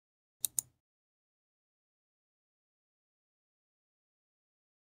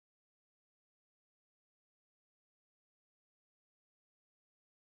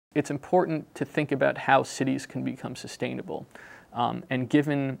It's important to think about how cities can become sustainable. And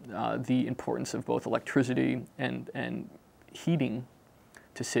given the importance of both electricity and heating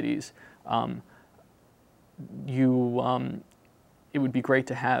to cities, it would be great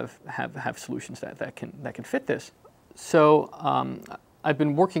to have solutions that can fit this. So I've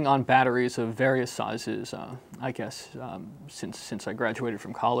been working on batteries of various sizes, I guess, since I graduated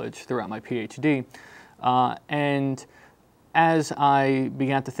from college throughout my PhD. And as I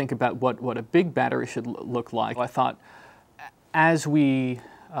began to think about what a big battery should look like, I thought, as we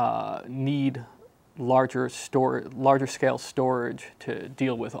need larger scale storage to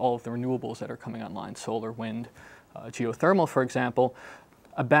deal with all of the renewables that are coming online, solar, wind, geothermal, for example,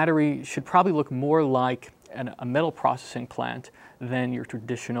 a battery should probably look more like a metal processing plant than your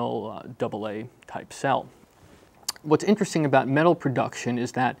traditional AA type cell. What's interesting about metal production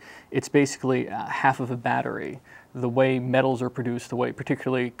is that it's basically half of a battery. The way metals are produced, the way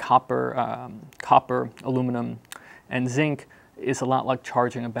particularly copper, aluminum, and zinc is a lot like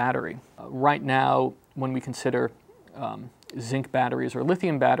charging a battery. Right now, when we consider zinc batteries or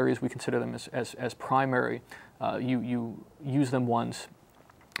lithium batteries, we consider them as primary. You use them once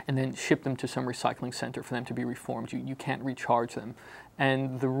and then ship them to some recycling center for them to be reformed. You can't recharge them.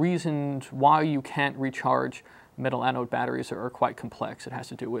 And the reasons why you can't recharge metal anode batteries are quite complex. It has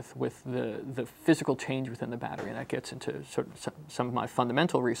to do with the physical change within the battery, and that gets into sort of some of my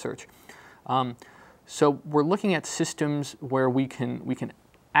fundamental research. So we're looking at systems where we can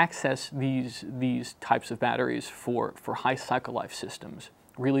access these types of batteries for high cycle life systems.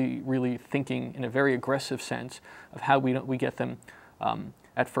 Really thinking in a very aggressive sense of how we get them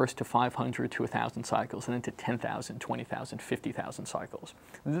at first to 500 to 1,000 cycles, and then to 10,000, 20,000, 50,000 cycles.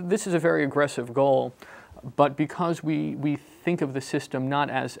 This is a very aggressive goal, but because we think of the system not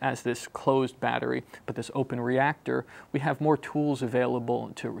as this closed battery, but this open reactor, we have more tools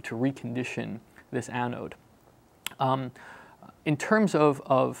available to recondition this anode. In terms of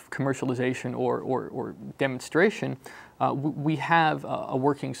commercialization or demonstration, we have a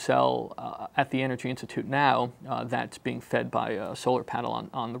working cell at the Energy Institute now that's being fed by a solar panel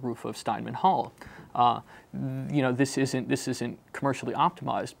on the roof of Steinman Hall. This isn't commercially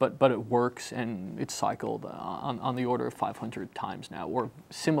optimized, but it works, and it's cycled on the order of 500 times now, or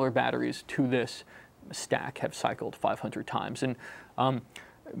similar batteries to this stack have cycled 500 times. And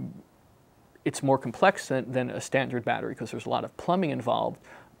it's more complex than a standard battery because there's a lot of plumbing involved,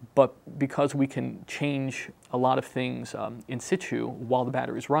 but because we can change a lot of things in situ while the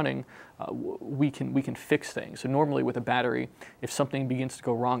battery is running, we can fix things. So normally with a battery, if something begins to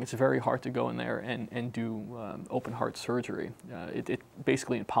go wrong, it's very hard to go in there and do open heart surgery. It's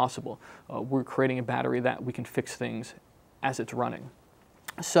basically impossible. We're creating a battery that we can fix things as it's running.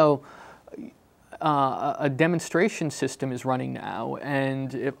 So a demonstration system is running now,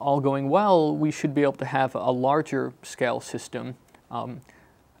 and if all going well, we should be able to have a larger scale system on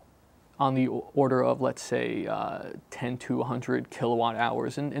the order of, let's say, 10 to 100 kilowatt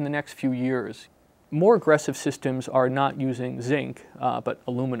hours in the next few years. More aggressive systems are not using zinc, but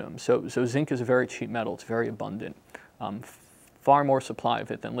aluminum. So zinc is a very cheap metal. It's very abundant. Far more supply of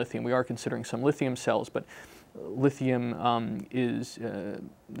it than lithium. We are considering some lithium cells, but lithium there's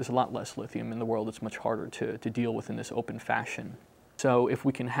a lot less lithium in the world. It's much harder to deal with in this open fashion. So if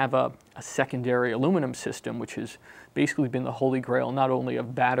we can have a secondary aluminum system, which has basically been the holy grail not only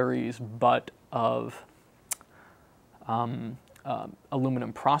of batteries but of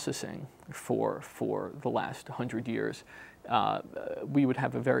aluminum processing for the last 100 years, we would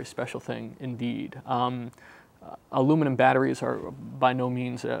have a very special thing indeed. Aluminum batteries are by no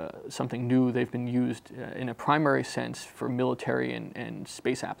means something new. They've been used in a primary sense for military and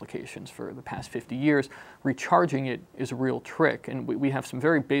space applications for the past 50 years. Recharging it is a real trick, and we have some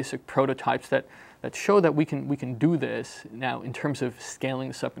very basic prototypes that show that we can do this. Now, in terms of scaling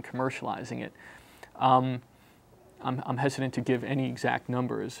this up and commercializing it, I'm hesitant to give any exact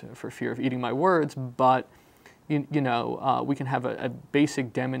numbers for fear of eating my words, but we can have a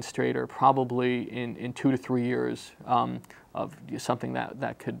basic demonstrator probably in 2 to 3 years of something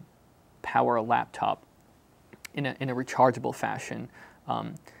that could power a laptop in a rechargeable fashion.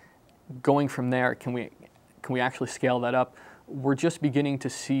 Going from there, can we actually scale that up? We're just beginning to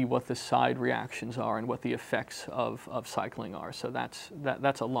see what the side reactions are and what the effects of cycling are. So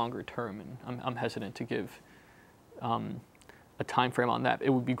that's a longer term, and I'm hesitant to give a time frame on that. It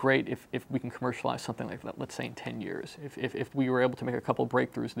would be great if we can commercialize something like that, let's say in 10 years. If we were able to make a couple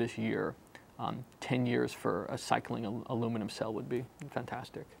breakthroughs this year, 10 years for a cycling aluminum cell would be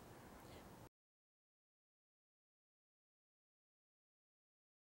fantastic.